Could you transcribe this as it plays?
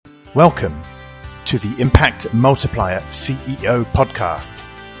Welcome to the Impact Multiplier CEO podcast.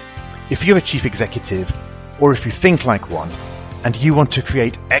 If you're a chief executive, or if you think like one, and you want to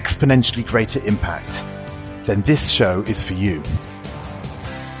create exponentially greater impact, then this show is for you.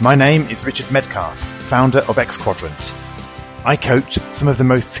 My name is Richard Metcalf, founder of X Quadrant. I coach some of the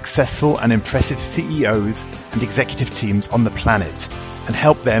most successful and impressive CEOs and executive teams on the planet and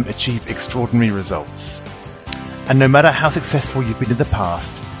help them achieve extraordinary results. And no matter how successful you've been in the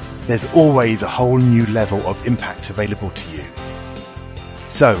past, there's always a whole new level of impact available to you.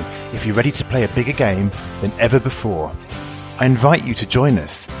 So, if you're ready to play a bigger game than ever before, I invite you to join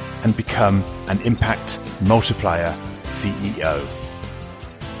us and become an Impact Multiplier CEO.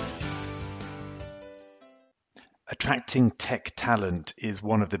 Attracting tech talent is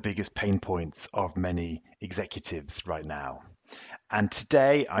one of the biggest pain points of many executives right now. And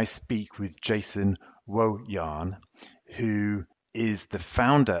today I speak with Jason Wojahn, who is the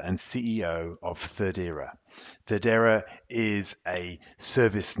founder and CEO of Thirdera. Thirdera is a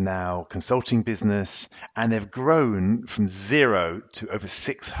ServiceNow consulting business, and they've grown from 0 to over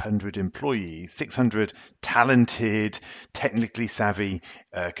 600 employees, 600 talented, technically savvy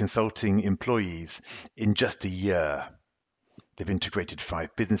consulting employees in just a year. They've integrated 5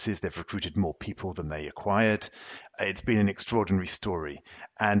 businesses. They've recruited more people than they acquired. It's been an extraordinary story.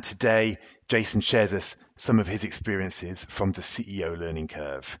 And today, Jason shares us some of his experiences from the CEO learning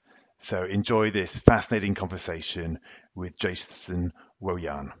curve. So enjoy this fascinating conversation with Jason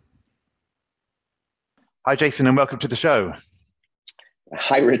Wojahn. Hi, Jason, and welcome to the show.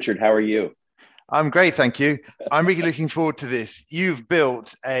 Hi, Richard. How are you? I'm great, thank you. I'm really looking forward to this. You've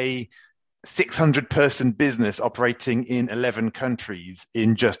built a 600-person business operating in 11 countries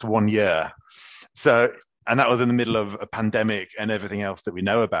in just 1 year. And that was in the middle of a pandemic and everything else that we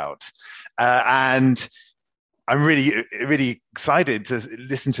know about. And I'm really excited to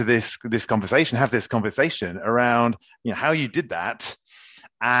listen to this conversation, have this conversation around how you did that,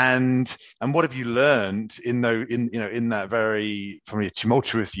 and what have you learned in that very probably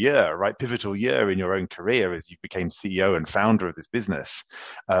tumultuous year, right, pivotal year in your own career as you became CEO and founder of this business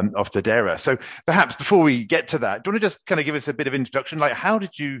of Thirdera. So perhaps before we get to that, do you want to just kind of give us a bit of introduction? Like, how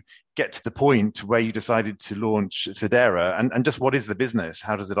did you get to the point where you decided to launch Thirdera, and just what is the business?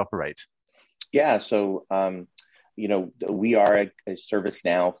 How does it operate? Yeah, so we are a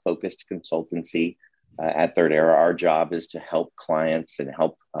ServiceNow focused consultancy. At Thirdera, our job is to help clients and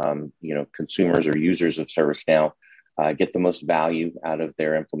help consumers or users of ServiceNow get the most value out of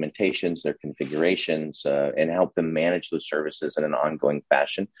their implementations, their configurations, and help them manage those services in an ongoing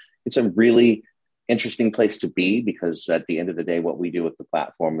fashion. It's a really interesting place to be because at the end of the day, what we do with the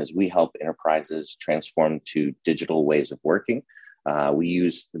platform is we help enterprises transform to digital ways of working. We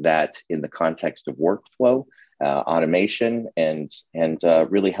use that in the context of workflow, automation, and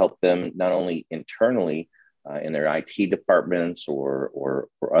really help them not only internally in their IT departments or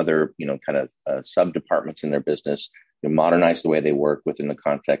other sub departments in their business, modernize the way they work within the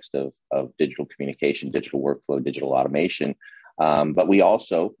context of digital communication, digital workflow, digital automation. But we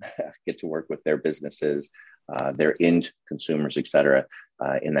also get to work with their businesses, their end consumers, et cetera,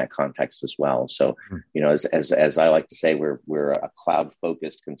 in that context as well. So, as I like to say, we're a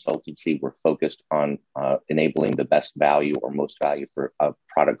cloud-focused consultancy. We're focused on enabling the best value or most value for a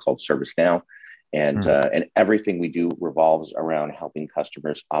product called ServiceNow. And everything we do revolves around helping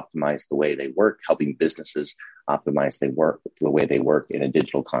customers optimize the way they work, helping businesses optimize the way they work in a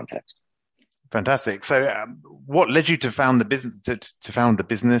digital context. Fantastic. So, what led you to found the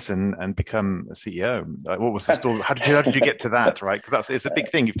business and become a CEO? What was the story? How did you get to that? Right, because it's a big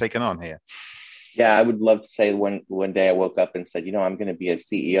thing you've taken on here. Yeah, I would love to say one day I woke up and said, I'm going to be a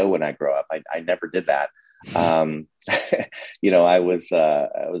CEO when I grow up. I never did that. I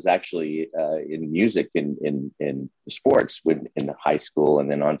was actually in music in sports in high school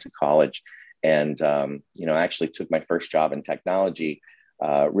and then on to college, and I actually took my first job in technology.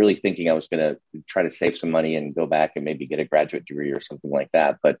 Really thinking I was going to try to save some money and go back and maybe get a graduate degree or something like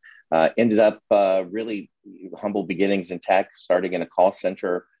that. But ended up really humble beginnings in tech, starting in a call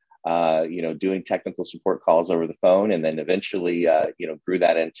center, doing technical support calls over the phone, and then eventually, grew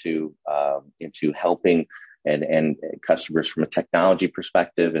that into helping and customers from a technology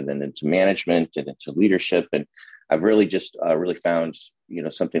perspective, and then into management and into leadership. And I've really just really found,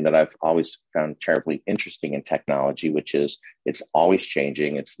 something that I've always found terribly interesting in technology, which is it's always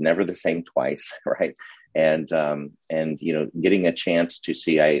changing. It's never the same twice, right? And getting a chance to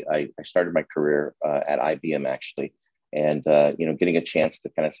see, I started my career at IBM actually, and getting a chance to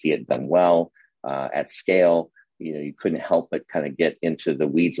kind of see it done well at scale. You couldn't help but kind of get into the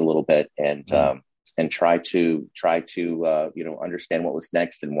weeds a little bit, and understand what was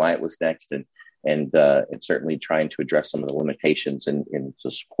next and why it was next, and certainly trying to address some of the limitations in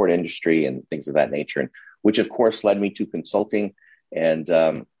the support industry and things of that nature, and which of course led me to consulting and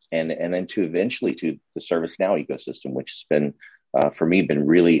then to eventually to the ServiceNow ecosystem, which has been for me been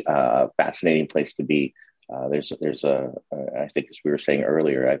really a fascinating place to be. There's I think, as we were saying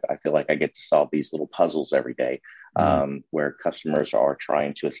earlier, I feel like I get to solve these little puzzles every day, where customers are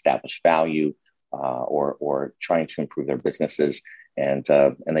trying to establish value or trying to improve their businesses, and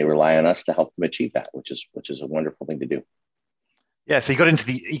they rely on us to help them achieve that, which is a wonderful thing to do. Yeah, so you got into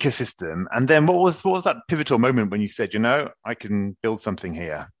the ecosystem, and then what was that pivotal moment when you said, I can build something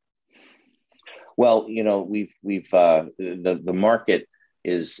here? Well, the market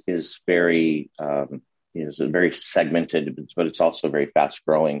is very very segmented, but it's also very fast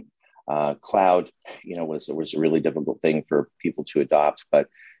growing. Cloud, was a really difficult thing for people to adopt, but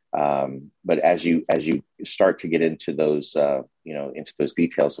as you start to get into those into those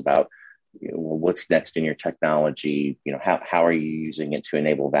details about what's next in your technology, how are you using it to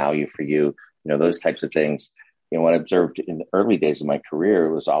enable value for you, those types of things. What I observed in the early days of my career,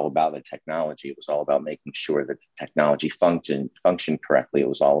 it was all about the technology. It was all about making sure that the technology functioned correctly. It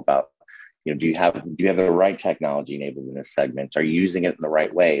was all about, do you have the right technology enabled in this segment? Are you using it in the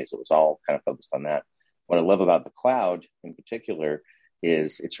right ways? It was all kind of focused on that. What I love about the cloud in particular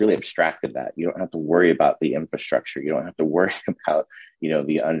is it's really abstracted that. You don't have to worry about the infrastructure. You don't have to worry about,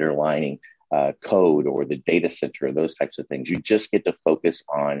 the underlying code or the data center or those types of things. You just get to focus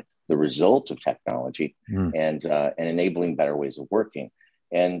on the results of technology and enabling better ways of working.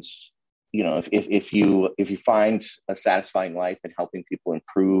 And if you find a satisfying life in helping people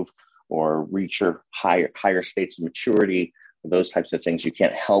improve or reach your higher states of maturity, those types of things, you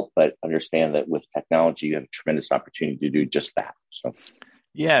can't help but understand that with technology, you have a tremendous opportunity to do just that. So,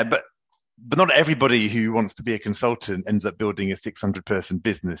 yeah, but not everybody who wants to be a consultant ends up building a 600-person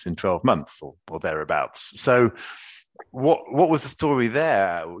business in 12 months or thereabouts. So what was the story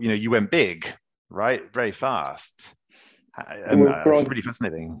there? You went big, right? Very fast. It's really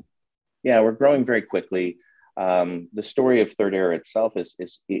fascinating. Yeah, we're growing very quickly. The story of Thirdera itself is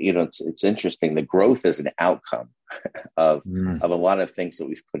it's interesting. The growth is an outcome of a lot of things that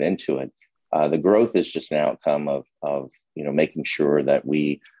we've put into it. The growth is just an outcome of making sure that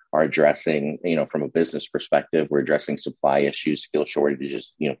we are addressing, from a business perspective, we're addressing supply issues, skill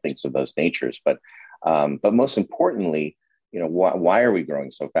shortages, things of those natures. But most importantly, why are we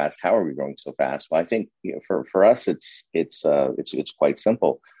growing so fast? How are we growing so fast? Well, I think for us, it's quite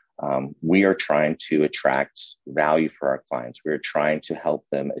simple. We are trying to attract value for our clients. We're trying to help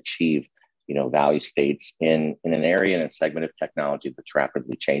them achieve, value states in an area, in a segment of technology that's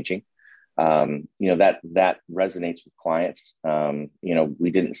rapidly changing. That resonates with clients.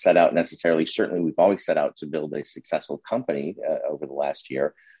 We didn't set out necessarily, certainly we've always set out to build a successful company over the last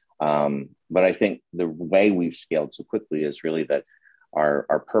year. But I think the way we've scaled so quickly is really that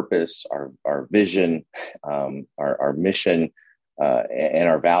our purpose, our vision, our mission, and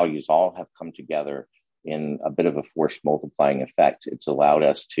our values all have come together in a bit of a force multiplying effect. It's allowed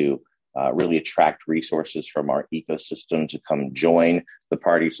us to really attract resources from our ecosystem to come join the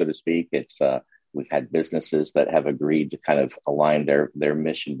party, so to speak. We've had businesses that have agreed to kind of align their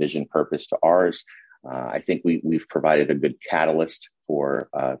mission, vision, purpose to ours. I think we've provided a good catalyst for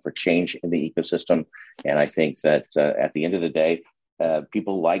change in the ecosystem, and I think that at the end of the day,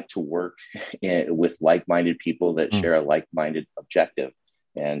 people like to work with like-minded people that share a like-minded objective,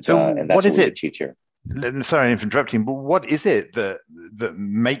 and that's what we achieve here. Sorry for interrupting, but what is it that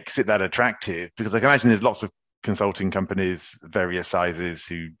makes it that attractive? Because I can imagine there's lots of consulting companies, various sizes,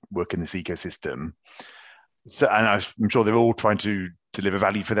 who work in this ecosystem. So, and I'm sure they're all trying to deliver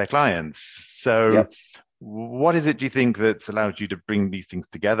value for their clients. So, what is it, do you think, that's allowed you to bring these things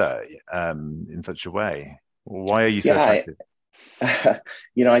together in such a way? Why are you so attractive?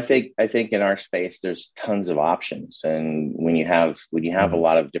 I think in our space there's tons of options, and when you have a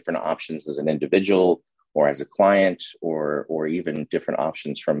lot of different options as an individual or as a client, or even different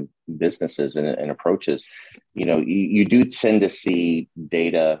options from businesses and approaches, you do tend to see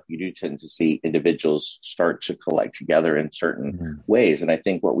data, you do tend to see individuals start to collect together in certain ways, and I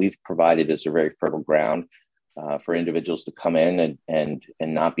think what we've provided is a very fertile ground for individuals to come in and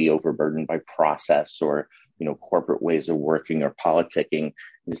not be overburdened by process or corporate ways of working or politicking,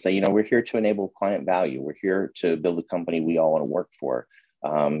 and to say, we're here to enable client value. We're here to build a company we all want to work for.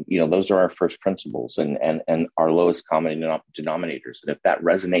 Those are our first principles and our lowest common denominators. And if that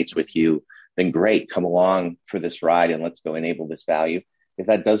resonates with you, then great, come along for this ride and let's go enable this value. If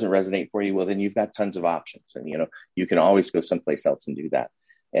that doesn't resonate for you, well, then you've got tons of options, and you can always go someplace else and do that.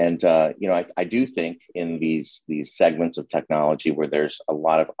 And I do think in these segments of technology where there's a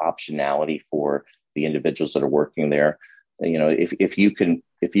lot of optionality for the individuals that are working there, if you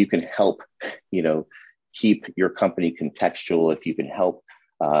can help, keep your company contextual, if you can help,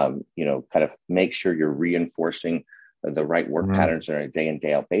 kind of make sure you're reinforcing the right work patterns on a day in,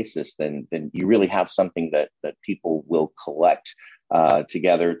 day out basis, then you really have something that people will collect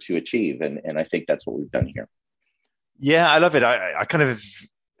together to achieve. And I think that's what we've done here. Yeah, I love it. I kind of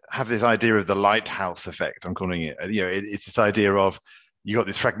have this idea of the lighthouse effect, I'm calling it. It's this idea of you got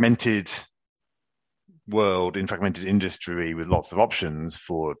this fragmented world in fragmented industry with lots of options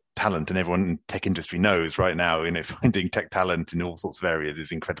for talent, and everyone in tech industry knows right now, finding tech talent in all sorts of areas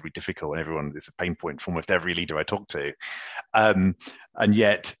is incredibly difficult, and everyone is a pain point for almost every leader I talk to. And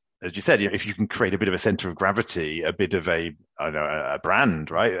yet, as you said, if you can create a bit of a center of gravity, a bit of a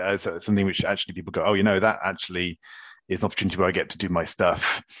brand, right? As something which actually people go, oh, that actually is an opportunity where I get to do my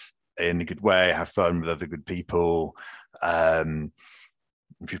stuff in a good way, have fun with other good people,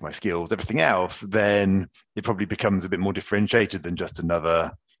 improve my skills, everything else, then it probably becomes a bit more differentiated than just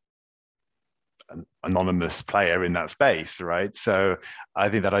another anonymous player in that space, right? So I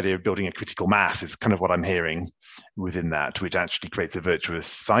think that idea of building a critical mass is kind of what I'm hearing within that, which actually creates a virtuous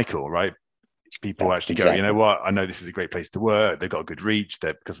cycle, right? People actually go, you know what, I know this is a great place to work. They've got a good reach.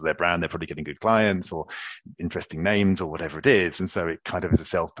 Because of their brand, they're probably getting good clients or interesting names or whatever it is. And so it kind of is a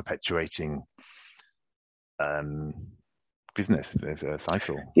self-perpetuating business. There's a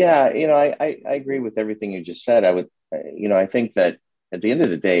cycle. Yeah, I agree with everything you just said. I think that at the end of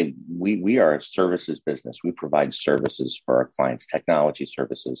the day, we are a services business. We provide services for our clients, technology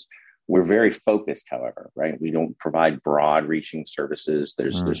services. We're very focused, however, right? We don't provide broad reaching services.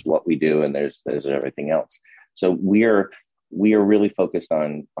 There's what we do, and there's everything else. So we are really focused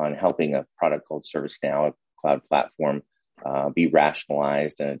on helping a product called ServiceNow, a cloud platform, be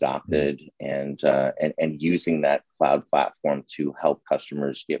rationalized and adopted, and using that cloud platform to help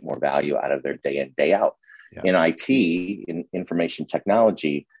customers get more value out of their day in, day out. Yeah. In IT, in information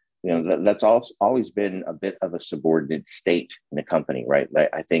technology, that's always been a bit of a subordinate state in a company, right?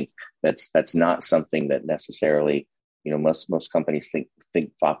 I think that's not something that necessarily, most companies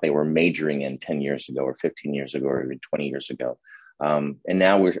thought they were majoring in 10 years ago or 15 years ago or even 20 years ago. And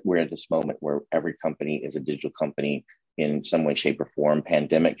now we're at this moment where every company is a digital company in some way, shape, or form.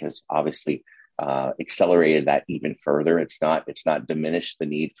 Pandemic has obviously accelerated that even further. It's not diminished the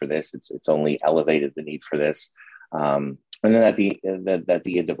need for this. It's only elevated the need for this. And then at the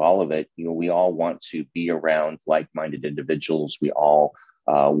end of all of it, we all want to be around like-minded individuals. We all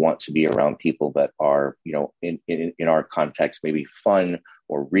want to be around people that are, in our context, maybe fun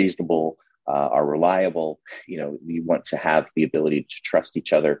or reasonable, are reliable. We want to have the ability to trust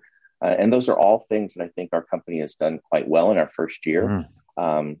each other. And those are all things that I think our company has done quite well in our first year.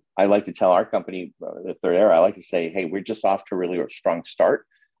 I like to tell our company, the Thirdera, I like to say, hey, we're just off to a really strong start.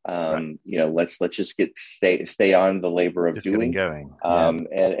 Right. Let's just stay on the labor of just doing going.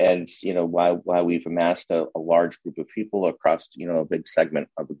 And while we've amassed a large group of people across a big segment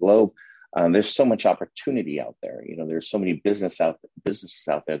of the globe, there's so much opportunity out there. There's so many businesses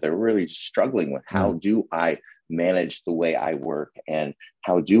out there that are really struggling with how do I manage the way I work, and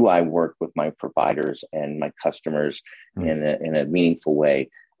how do I work with my providers and my customers in a meaningful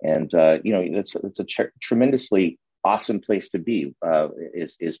way. And it's a tremendously awesome place to be,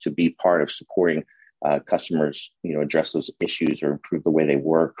 is to be part of supporting customers, address those issues or improve the way they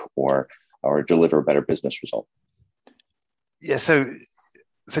work, or deliver a better business result. Yeah. So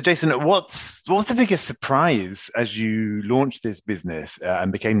Jason, what's the biggest surprise as you launched this business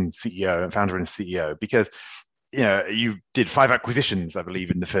and became CEO and founder and CEO? Because you did 5 acquisitions, I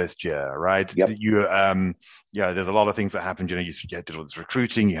believe, in the first year, right? Yep. There's a lot of things that happened. You did all this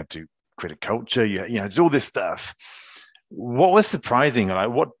recruiting, you had to create a culture, you did all this stuff. What was surprising? Like,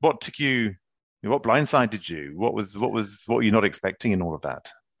 what took you? What blindsided you? What were you not expecting in all of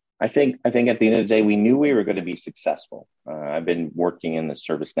that? I think at the end of the day, we knew we were going to be successful. I've been working in the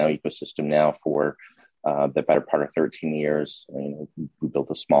ServiceNow ecosystem now for the better part of 13 years. We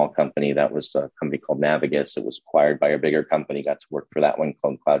built a small company that was a company called Navigus. It was acquired by a bigger company. Got to work for that one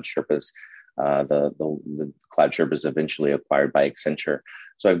called Cloud Sherpas. The Cloud Sherpas eventually acquired by Accenture.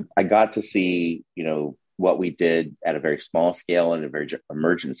 So I got to see, what we did at a very small scale and a very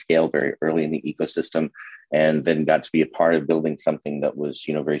emergent scale very early in the ecosystem, and then got to be a part of building something that was,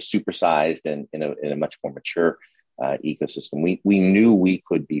 very supersized and in a much more mature ecosystem. We knew we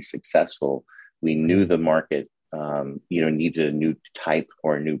could be successful. We knew the market, needed a new type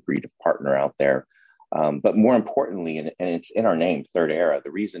or a new breed of partner out there. But more importantly, and it's in our name, Thirdera.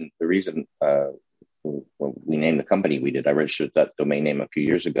 The reason when we named the company, I registered that domain name a few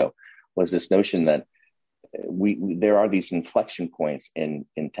years ago, was this notion that there are these inflection points in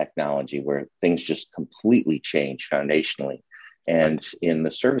technology where things just completely change foundationally. And in the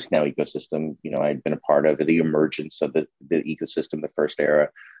ServiceNow ecosystem, I'd been a part of the emergence of the ecosystem, the first era,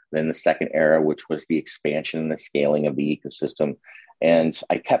 then the second era, which was the expansion and the scaling of the ecosystem. And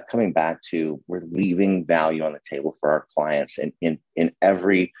I kept coming back to, we're leaving value on the table for our clients. And in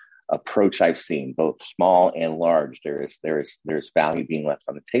every approach I've seen, both small and large, there's value being left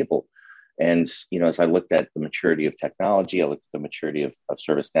on the table. And, as I looked at the maturity of technology, I looked at the maturity of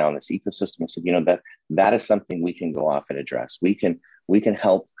ServiceNow in this ecosystem, I said, that is something we can go off and address. We can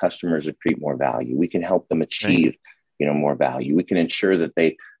help customers accrete more value. We can help them achieve, more value. We can ensure that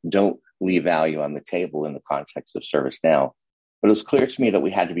they don't leave value on the table in the context of ServiceNow. But it was clear to me that we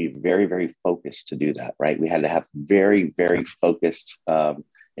had to be very, very focused to do that, right? We had to have very, very focused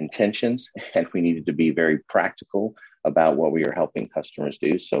intentions, and we needed to be very practical about what we were helping customers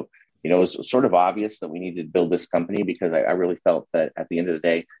do. So, it was sort of obvious that we needed to build this company, because I really felt that at the end of the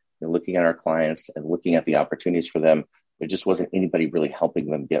day, looking at our clients and looking at the opportunities for them, there just wasn't anybody really helping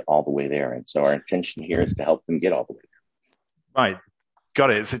them get all the way there. And so our intention here is to help them get all the way there. Right.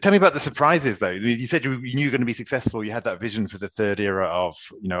 Got it. So tell me about the surprises, though. You said you knew you were going to be successful. You had that vision for the third era of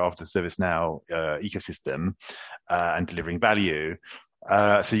the ServiceNow ecosystem and delivering value.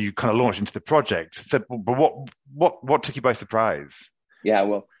 So you kind of launched into the project. So, but what took you by surprise? Yeah,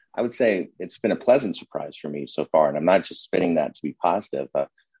 well, I would say it's been a pleasant surprise for me so far. And I'm not just spinning that to be positive.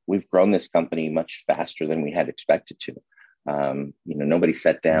 We've grown this company much faster than we had expected to. Nobody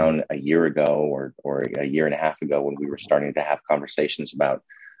sat down a year ago or a year and a half ago when we were starting to have conversations about,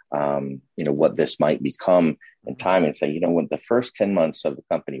 what this might become in time, and say, when the first 10 months of the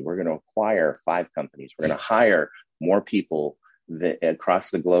company, we're going to acquire 5 companies. We're going to hire more people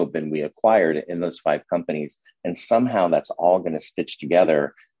across the globe than we acquired in those 5 companies. And somehow that's all going to stitch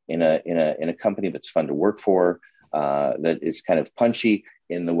together in a company that's fun to work for, that is kind of punchy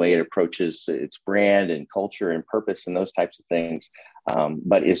in the way it approaches its brand and culture and purpose and those types of things,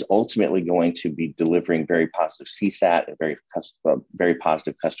 but is ultimately going to be delivering very positive CSAT and very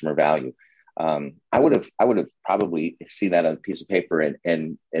positive customer value. I would have probably seen that on a piece of paper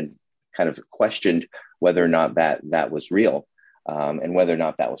and kind of questioned whether or not that was real, and whether or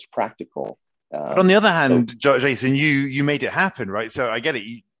not that was practical. But on the other hand, Jason, you made it happen, right? So I get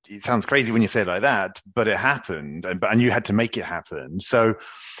it. It sounds crazy when you say it like that, but it happened, and you had to make it happen. So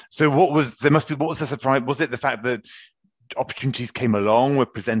what was the surprise? Was it the fact that opportunities came along, were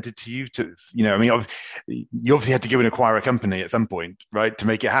presented to you you obviously had to go and acquire a company at some point, right, to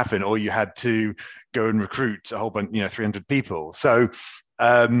make it happen, or you had to go and recruit a whole bunch, 300 people. So,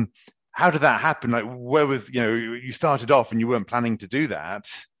 how did that happen? Like, where was, you started off and you weren't planning to do that.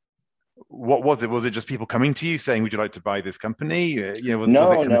 What was it? Was it just people coming to you saying, "Would you like to buy this company?" Was it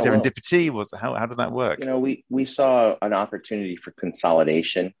kind of serendipity? How did that work? We saw an opportunity for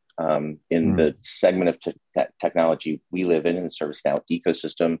consolidation in the segment of technology we live in the ServiceNow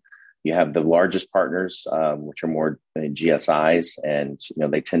ecosystem. You have the largest partners, which are more GSIs, and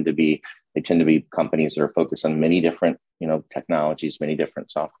they tend to be companies that are focused on many different technologies, many different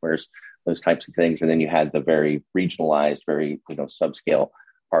softwares, those types of things. And then you had the very regionalized, very subscale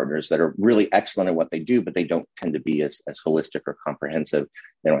partners that are really excellent at what they do, but they don't tend to be as holistic or comprehensive.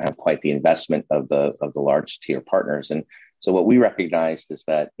 They don't have quite the investment of the large tier partners. And so what we recognized is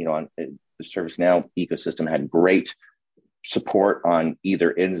that on the ServiceNow ecosystem had great support on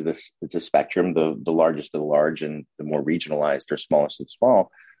either ends of the spectrum, the largest of the large and the more regionalized or smallest of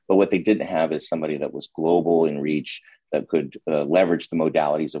small. But what they didn't have is somebody that was global in reach, that could leverage the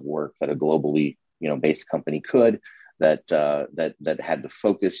modalities of work that a globally based company could. That had the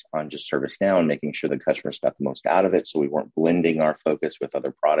focus on just ServiceNow and making sure the customers got the most out of it. So we weren't blending our focus with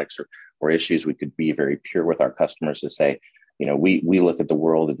other products or issues. We could be very pure with our customers to say, we look at the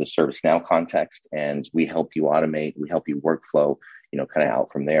world of the ServiceNow context, and we help you automate, we help you workflow, kind of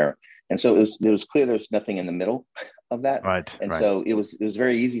out from there. And so it was clear there's nothing in the middle of that. Right. And so it was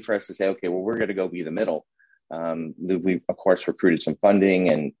very easy for us to say, okay, well, we're going to go be the middle. We of course recruited some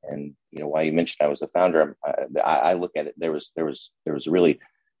funding, and while you mentioned I was the founder, I look at it. There was really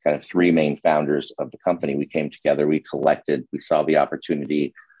kind of 3 main founders of the company. We came together, we collected, we saw the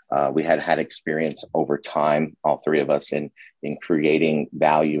opportunity. We had experience over time, all 3 of us, in creating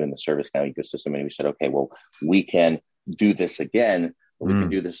value in the ServiceNow ecosystem, and we said, okay, well, we can do this again. But we can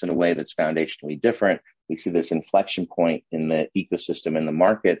do this in a way that's foundationally different. We see this inflection point in the ecosystem and the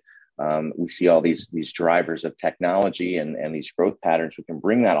market. We see all these drivers of technology and these growth patterns. We can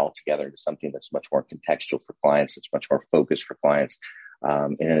bring that all together to something that's much more contextual for clients. It's much more focused for clients.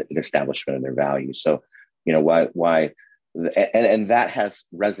 in an establishment of their value. So, why, and that has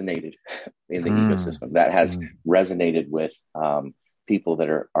resonated in the ecosystem. That has resonated with people that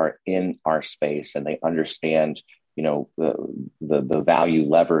are in our space, and they understand, the value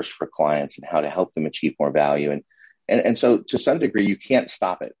levers for clients and how to help them achieve more value. And so to some degree, you can't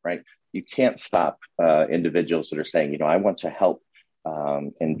stop it, right? You can't stop individuals that are saying, I want to help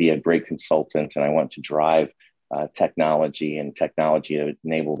and be a great consultant, and I want to drive technology and technology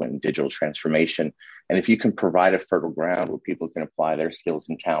enablement and digital transformation. And if you can provide a fertile ground where people can apply their skills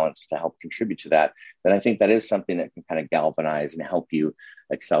and talents to help contribute to that, then I think that is something that can kind of galvanize and help you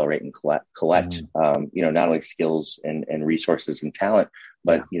accelerate and collect not only skills and resources and talent,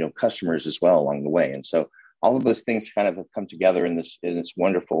 but customers as well along the way. And so all of those things kind of have come together in this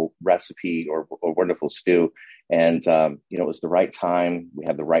wonderful recipe or wonderful stew. And it was the right time. We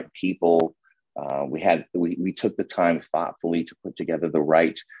had the right people. We took the time thoughtfully to put together the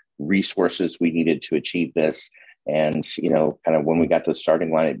right resources we needed to achieve this. And, kind of when we got to the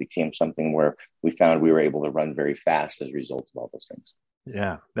starting line, it became something where we found we were able to run very fast as a result of all those things.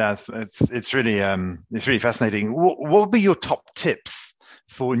 Yeah, it's really fascinating. What would be your top tips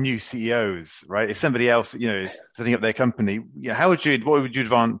for new CEOs, right? If somebody else, is setting up their company, what would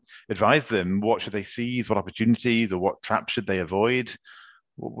you advise them? What should they seize? What opportunities or what traps should they avoid?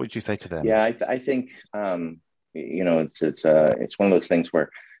 What would you say to them? Yeah, I think it's one of those things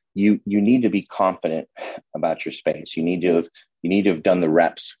where you need to be confident about your space. You need to have done the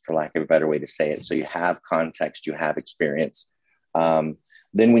reps, for lack of a better way to say it. So you have context, you have experience. Then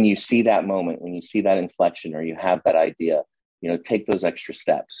when you see that moment, when you see that inflection, or you have that idea, take those extra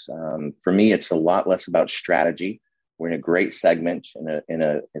steps. For me, it's a lot less about strategy. We're in a great segment in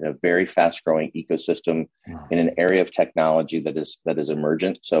a very fast growing ecosystem in an area of technology that is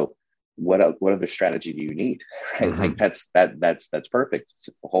emergent. So what other strategy do you need? Right? Like that's perfect.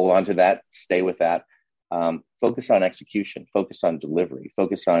 Hold on to that. Stay with that. Focus on execution. Focus on delivery.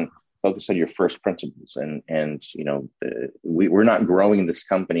 Focus on your first principles. And we're not growing this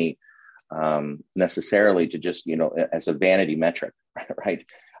company necessarily to just as a vanity metric, right?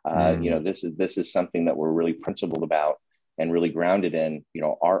 This is something that we're really principled about and really grounded in.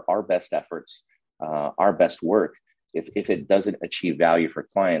 Our best efforts, our best work, if it doesn't achieve value for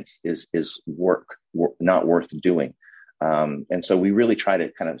clients, is work not worth doing. And so we really try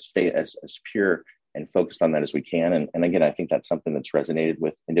to kind of stay as pure and focused on that as we can. And again, I think that's something that's resonated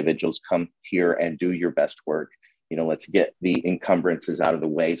with individuals. Come here and do your best work. Let's get the encumbrances out of the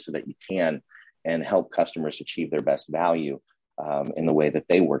way so that you can and help customers achieve their best value in the way that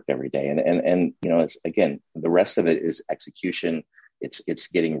they work every day. And it's, again, the rest of it is execution. It's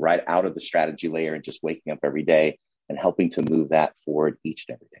getting right out of the strategy layer and just waking up every day and helping to move that forward each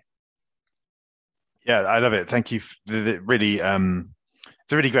and every day. Yeah, I love it. Thank you. Really,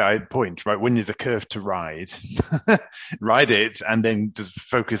 it's a really great point, right? When there's a curve to ride, ride it, and then just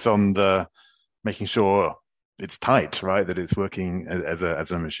focus on making sure it's tight, right? That it's working as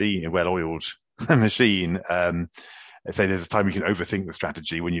a machine, a well-oiled machine. So there's a time you can overthink the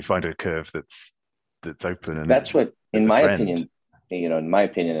strategy when you find a curve that's open. And that's what, in my opinion, and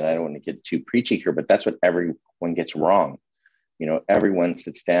I don't want to get too preachy here, but that's what everyone gets wrong. Everyone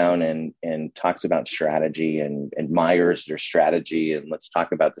sits down and talks about strategy and admires their strategy, and let's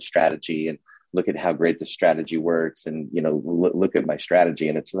talk about the strategy and look at how great the strategy works, and look at my strategy.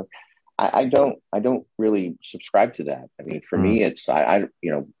 And it's I don't really subscribe to that. I mean, for me, it's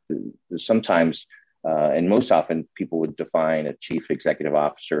sometimes and most often people would define a chief executive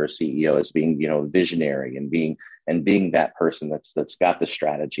officer or CEO as being visionary and being that person that's got the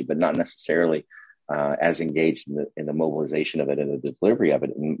strategy, but not necessarily as engaged in the mobilization of it and the delivery of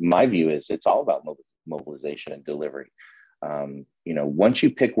it. And my view is it's all about mobilization and delivery. Once you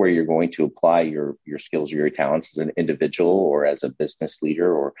pick where you're going to apply your skills or your talents as an individual or as a business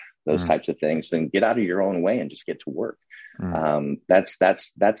leader or those types of things, then get out of your own way and just get to work. That's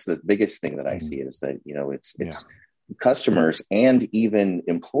the biggest thing that I see is that, it's customers and even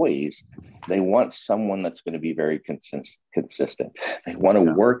employees, they want someone that's going to be very consistent. They want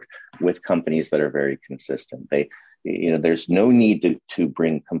to work with companies that are very consistent. There's no need to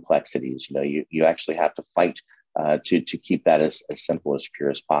bring complexities. You actually have to fight to keep that as simple, as pure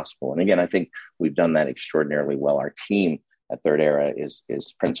as possible. And again, I think we've done that extraordinarily well. Our team at Thirdera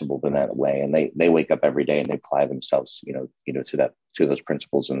is principled in that way, and they wake up every day and they apply themselves, to those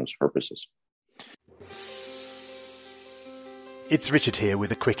principles and those purposes. It's Richard here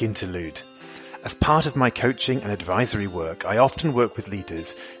with a quick interlude. As part of my coaching and advisory work, I often work with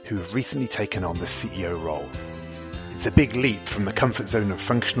leaders who have recently taken on the CEO role. It's a big leap from the comfort zone of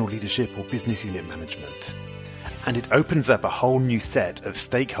functional leadership or business unit management. and it opens up a whole new set of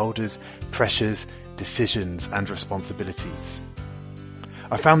stakeholders, pressures, decisions, and responsibilities.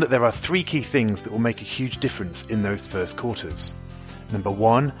 I found that there are 3 key things that will make a huge difference in those first quarters. Number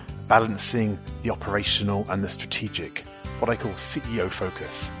 1, balancing the operational and the strategic, what I call CEO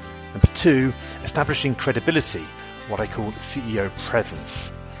focus. Number 2, establishing credibility, what I call CEO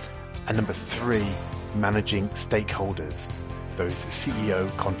presence. And number 3, managing stakeholders, those CEO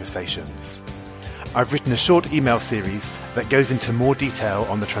conversations. I've written a short email series that goes into more detail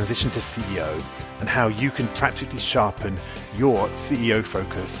on the transition to CEO and how you can practically sharpen your CEO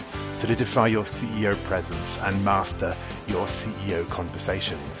focus, solidify your CEO presence, and master your CEO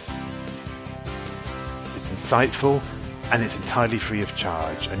conversations. It's insightful and it's entirely free of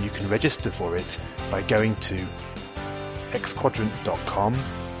charge, and you can register for it by going to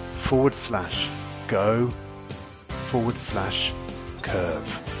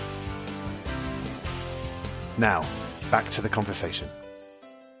xquadrant.com/go/curve. Now, back to the conversation.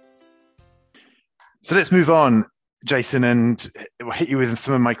 So let's move on, Jason, and we'll hit you with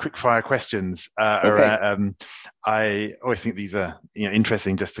some of my quick-fire questions. Okay. I always think these are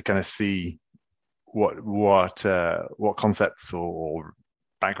interesting just to kind of see what concepts or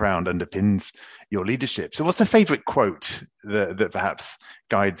background underpins your leadership. So what's the favorite quote that perhaps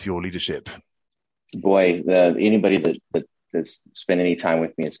guides your leadership? Boy, anybody that's spent any time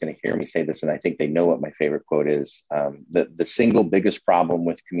with me is going to hear me say this, and I think they know what my favorite quote is. The single biggest problem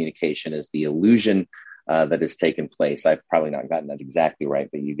with communication is the illusion that has taken place. I've probably not gotten that exactly right,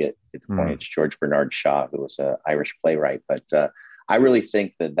 but you get the point. It's George Bernard Shaw, who was an Irish playwright. But I really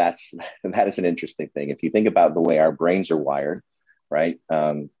think that is an interesting thing. If you think about the way our brains are wired, right?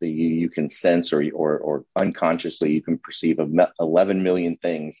 You can sense or unconsciously you can perceive 11 million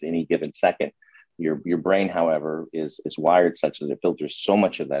things any given second. Your brain, however, is wired such that it filters so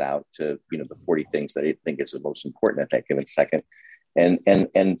much of that out to the 40 things that it think is the most important at that given second. And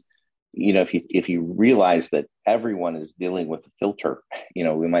if you realize that everyone is dealing with a filter,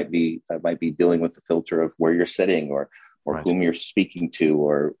 we might be dealing with the filter of where you're sitting or right, whom you're speaking to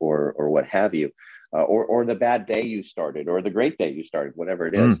or what have you, or the bad day you started or the great day you started, whatever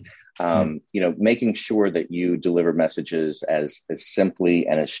it is. Making sure that you deliver messages as simply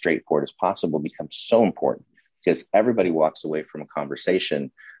and as straightforward as possible becomes so important, because everybody walks away from a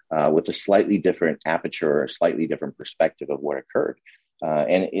conversation with a slightly different aperture or a slightly different perspective of what occurred.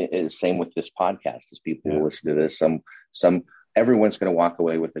 And it is same with this podcast. As people will listen to this, everyone's going to walk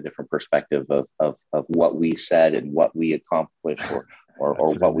away with a different perspective of what we said and what we accomplished or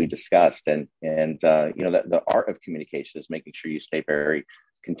what we discussed. And the art of communication is making sure you stay very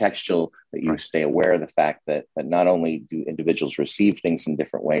contextual, that you stay aware of the fact that not only do individuals receive things in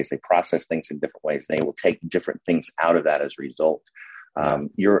different ways, they process things in different ways, and they will take different things out of that as a result.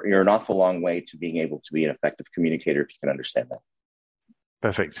 You're an awful long way to being able to be an effective communicator if you can understand that.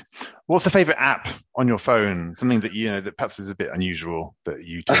 Perfect. What's the favorite app on your phone? Something that that perhaps is a bit unusual that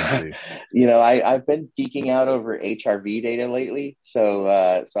you tend to. I've been geeking out over HRV data lately, so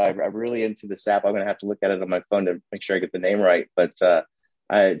I'm really into this app. I'm going to have to look at it on my phone to make sure I get the name right. But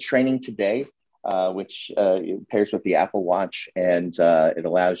Training Today, which pairs with the Apple Watch, and it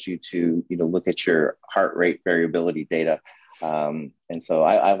allows you to look at your heart rate variability data. And so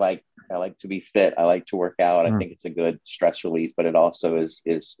I like to be fit. I like to work out. I think it's a good stress relief, but it also is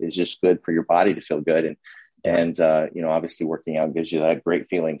just good for your body to feel good. And obviously working out gives you that great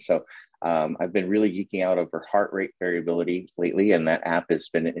feeling. So I've been really geeking out over heart rate variability lately, and that app has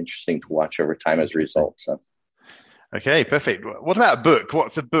been interesting to watch over time as a result. So. Okay, perfect. What about a book?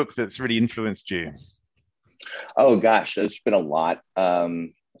 What's a book that's really influenced you? Oh gosh, there's been a lot.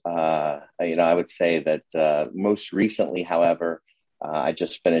 I would say that most recently, however, I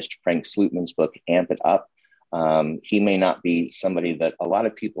just finished Frank Slootman's book, Amp It Up. He may not be somebody that a lot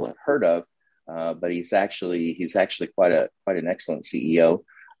of people have heard of, but he's actually quite an excellent CEO.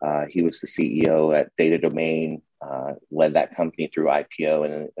 He was the CEO at Data Domain, led that company through IPO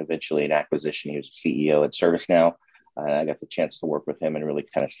and eventually an acquisition. He was the CEO at ServiceNow. I got the chance to work with him and really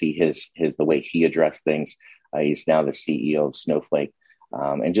kind of see the way he addressed things. He's now the CEO of Snowflake,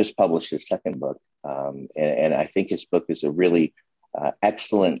 and just published his second book. And I think his book is a really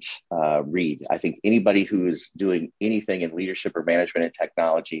excellent read. I think anybody who is doing anything in leadership or management and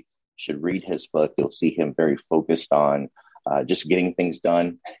technology should read his book. You'll see him very focused on just getting things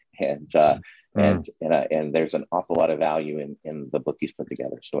done, and there's an awful lot of value in the book he's put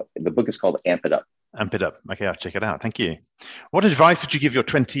together. So the book is called Amp It Up. Amp It Up. Okay, I'll check it out. Thank you. What advice would you give your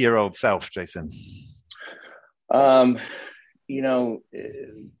 20-year-old self, Jason?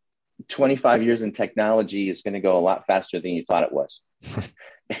 25 years in technology is going to go a lot faster than you thought it was.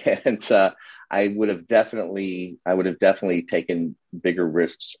 And I would have definitely taken bigger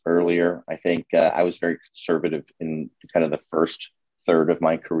risks earlier. I think I was very conservative in kind of the first third of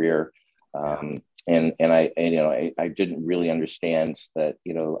my career. I didn't really understand that,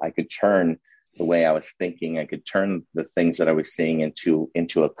 I could turn the way I was thinking. I could turn the things that I was seeing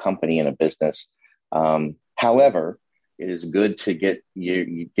into a company and a business. However, it is good to get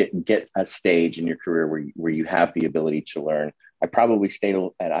a stage in your career where you have the ability to learn. I probably stayed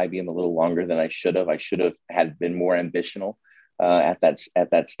at IBM a little longer than I should have. I should have had been more ambitional at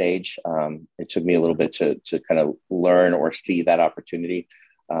that stage. It took me a little bit to kind of learn or see that opportunity.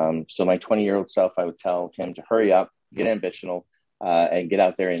 So my 20-year-old self, I would tell him to hurry up, get ambitional, and get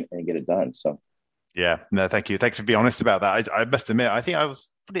out there and get it done. So. Yeah, no, thank you. Thanks for being honest about that. I must admit, I think I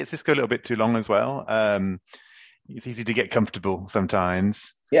was probably at Cisco a little bit too long as well. It's easy to get comfortable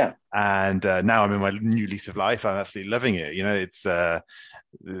sometimes. Yeah. And now I'm in my new lease of life. I'm absolutely loving it. It's the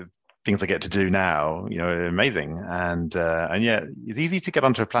things I get to do now, are amazing. And yeah, it's easy to get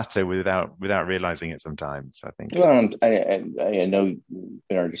onto a plateau without realizing it sometimes, I think. Well, I know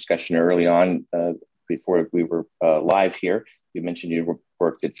in our discussion early on, before we were live here, you mentioned you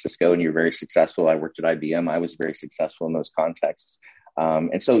worked at Cisco and you're very successful. I worked at IBM. I was very successful in those contexts.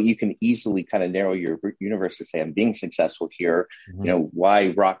 And so you can easily kind of narrow your universe to say, I'm being successful here. Mm-hmm.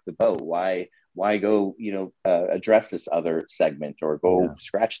 Why rock the boat? Why go, address this other segment or go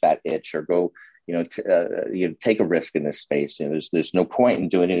scratch that itch or go, take a risk in this space. There's no point in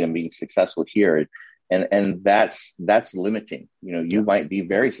doing it and being successful here. And that's limiting. You might be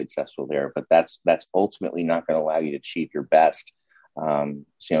very successful there, but that's ultimately not going to allow you to achieve your best.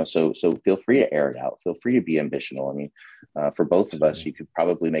 So feel free to air it out. Feel free to be ambitional. I mean, for both of us, you could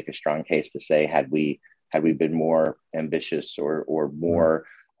probably make a strong case to say, had we been more ambitious or more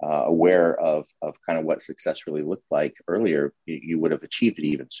aware of kind of what success really looked like earlier, you would have achieved it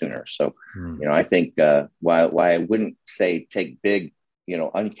even sooner. So, I think while I wouldn't say take big,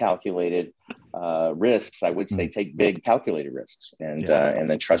 uncalculated risks, I would say take big calculated risks and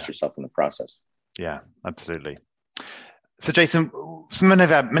then trust yourself in the process. Yeah, absolutely. So Jason, many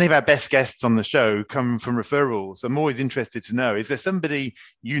of our best guests on the show come from referrals. I'm always interested to know, is there somebody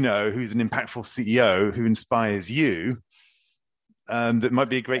who's an impactful CEO who inspires you that might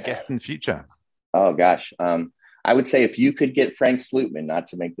be a great guest in the future? Oh, gosh. I would say if you could get Frank Slootman, not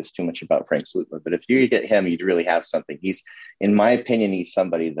to make this too much about Frank Slootman, but if you get him, you'd really have something. In my opinion, he's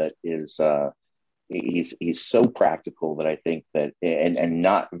somebody that is, he's so practical that I think that, and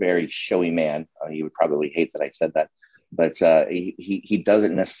not very showy man. He would probably hate that I said that. But he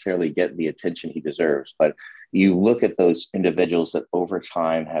doesn't necessarily get the attention he deserves. But you look at those individuals that over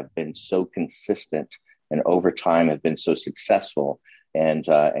time have been so consistent and over time have been so successful. And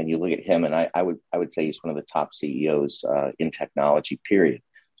you look at him, and I would say he's one of the top CEOs in technology, period.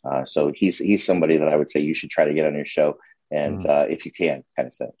 So he's somebody that I would say you should try to get on your show. And if you can, kind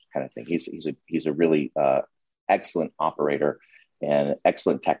of thing. He's a really excellent operator and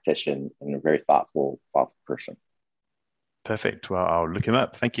excellent tactician and a very thoughtful person. Perfect. Well, I'll look him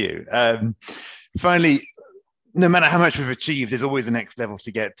up. Thank you. Finally, no matter how much we've achieved, there's always a next level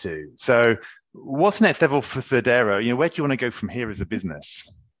to get to. So what's the next level for Thirdera? Where do you want to go from here as a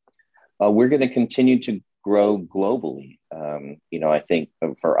business? We're going to continue to grow globally. I think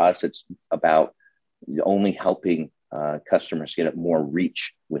for us, it's about only helping customers get more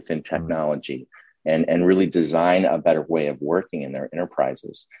reach within technology and really design a better way of working in their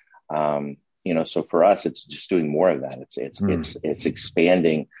enterprises. So for us, it's just doing more of that. It's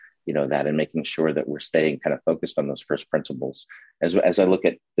expanding, that and making sure that we're staying kind of focused on those first principles. As I look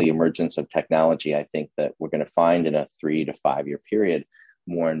at the emergence of technology, I think that we're going to find in a 3 to 5 year period,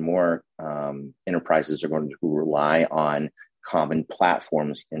 more and more enterprises are going to rely on common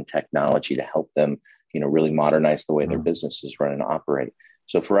platforms and technology to help them, really modernize the way their businesses run and operate.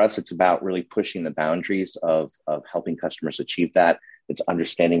 So for us, it's about really pushing the boundaries of helping customers achieve that. It's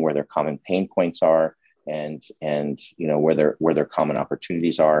understanding where their common pain points are and where their common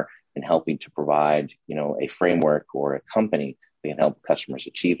opportunities are, and helping to provide, a framework or a company that can help customers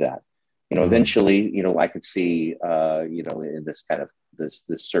achieve that. Eventually, I could see, in this kind of this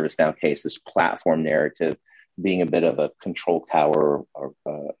ServiceNow case, this platform narrative being a bit of a control tower, or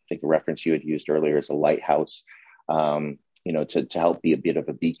I think a reference you had used earlier is a lighthouse, to help be a bit of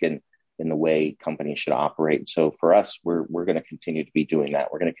a beacon in the way companies should operate. So for us, we're going to continue to be doing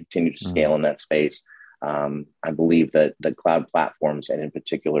that. We're going to continue to scale in that space. I believe that the cloud platforms, and in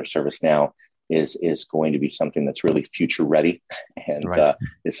particular ServiceNow, is going to be something that's really future ready, and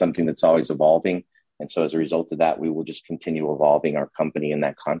is something that's always evolving. And so as a result of that, we will just continue evolving our company in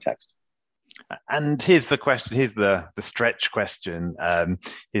that context. And here's the question. Here's the stretch question.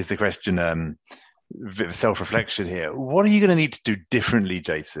 Here's the question. Self-reflection here. What are you going to need to do differently,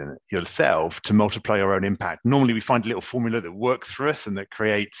 Jason, yourself, to multiply your own impact? Normally, we find a little formula that works for us and that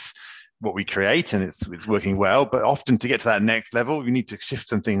creates what we create, and it's working well. But often, to get to that next level, we need to shift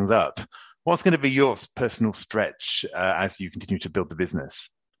some things up. What's going to be your personal stretch as you continue to build the business?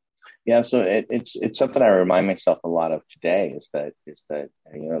 Yeah, so it's something I remind myself a lot of today. Is that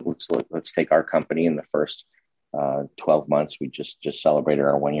let's take our company in the first 12 months. We just celebrated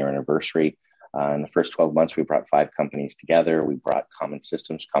our 1-year anniversary. In the first 12 months, we brought 5 companies together. We brought common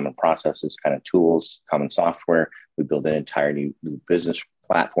systems, common processes, kind of tools, common software. We built an entire new business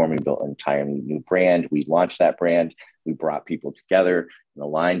platform. We built an entire new brand. We launched that brand. We brought people together and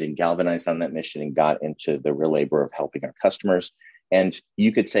aligned and galvanized on that mission and got into the real labor of helping our customers. And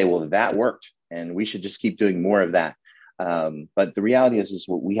you could say, well, that worked, and we should just keep doing more of that. But the reality is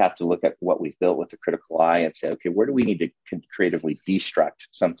what we have to look at what we've built with a critical eye and say, okay, where do we need to creatively destruct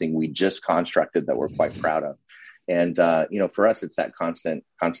something we just constructed that we're quite proud of? And, for us, it's that constant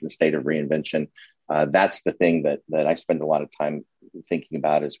state of reinvention. That's the thing that I spend a lot of time thinking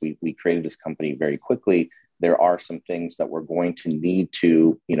about. Is we created this company very quickly. There are some things that we're going to need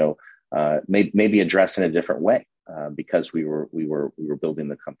to, maybe address in a different way. Because we were building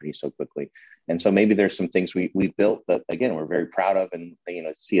the company so quickly, and so maybe there's some things we've built that again we're very proud of, and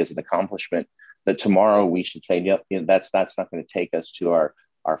see as an accomplishment. That tomorrow we should say, yep, that's not going to take us to our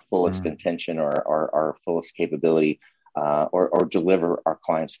fullest intention or our fullest capability, or deliver our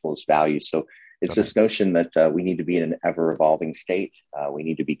clients' fullest value. So it's this notion that we need to be in an ever evolving state. We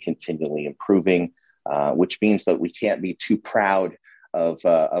need to be continually improving, which means that we can't be too proud of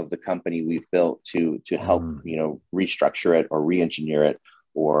the company we've built to help restructure it or re-engineer it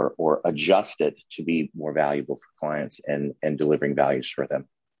or adjust it to be more valuable for clients and delivering values for them.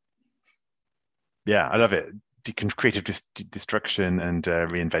 Yeah, I love it. Creative destruction and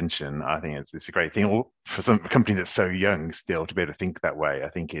reinvention. I think it's a great thing for some company that's so young still to be able to think that way. I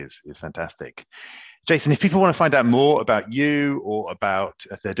think is fantastic. Jason, if people want to find out more about you or about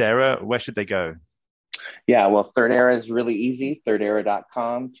Thirdera, where should they go? Yeah, well, Thirdera is really easy.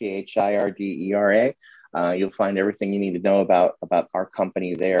 Thirdera.com, Thirdera. You'll find everything you need to know about our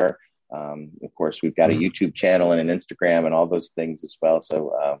company there. Of course, we've got a YouTube channel and an Instagram and all those things as well.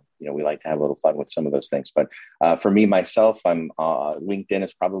 So, we like to have a little fun with some of those things. But for me, myself, I'm LinkedIn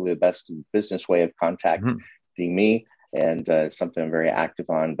is probably the best business way of contacting me, and something I'm very active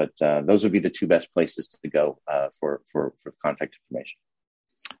on. But those would be the 2 best places to go for contact information.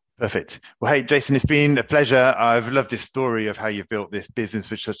 Perfect. Well, hey, Jason, it's been a pleasure. I've loved this story of how you've built this business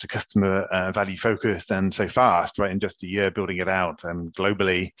with such a customer value focused and so fast, right? In just a year, building it out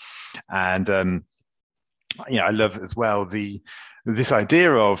globally. And, I love as well this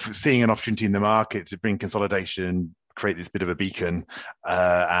idea of seeing an opportunity in the market to bring consolidation, create this bit of a beacon,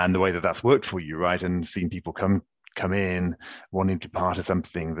 and the way that that's worked for you, right? And seeing people come in wanting to be part of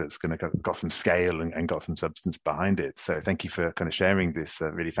something that's going to got some scale and got some substance behind it. So thank you for kind of sharing this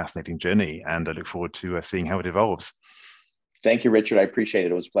really fascinating journey, and I look forward to seeing how it evolves. Thank you, Richard. I appreciate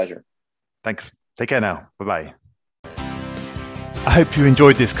it. It was a pleasure. Thanks. Take care now. Bye-bye. I hope you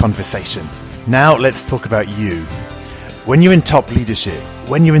enjoyed this conversation. Now let's talk about you. When you're in top leadership,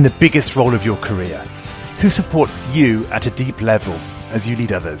 when you're in the biggest role of your career, who supports you at a deep level as you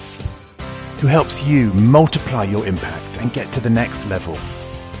lead others? Who helps you multiply your impact and get to the next level?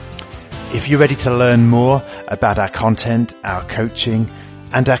 If you're ready to learn more about our content, our coaching,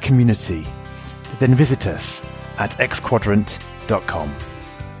 and our community, then visit us at xquadrant.com.